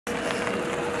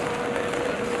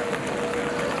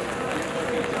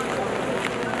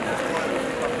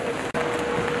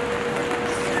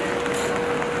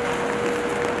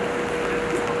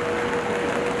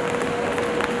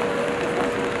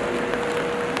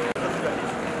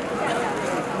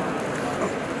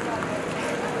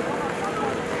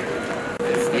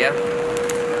yeah.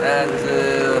 And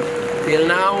till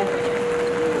now,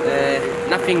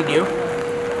 nothing new.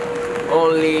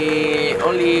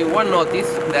 Only one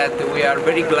notice that we are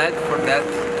very glad for that.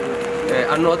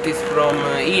 A notice from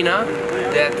INA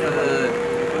that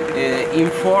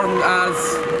informed us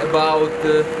about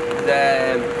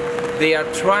they are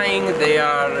trying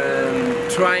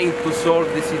to solve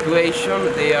the situation.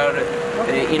 They are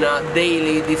in a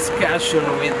daily discussion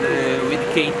with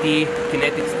KT,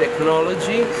 Kinetics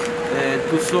Technology,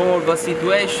 to solve a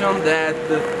situation that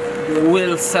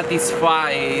will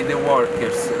satisfy the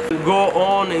workers. We'll go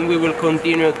on and we will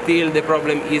continue till the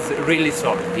problem is really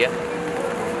solved. Yeah.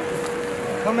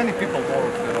 How many people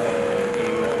work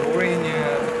in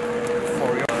Romania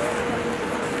for you?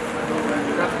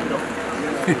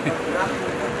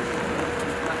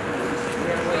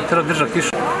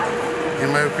 In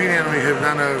my opinion, we have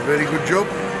done a very good job.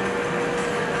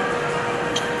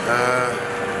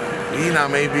 INA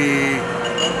maybe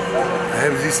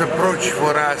have this approach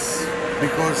for us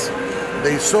because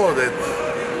they saw that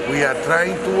we are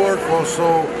trying to work.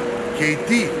 Also,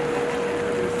 KT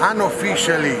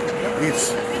unofficially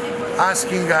is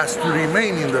asking us to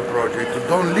remain in the project, to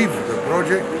don't leave the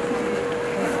project,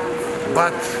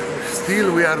 but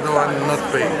still we are the one not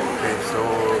paying. Okay, so.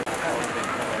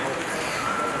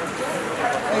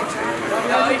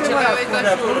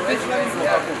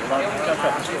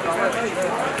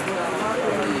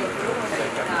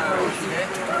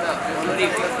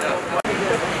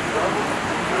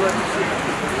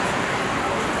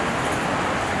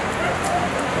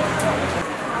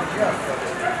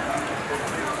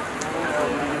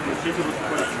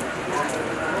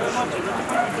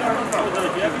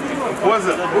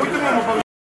 Поза,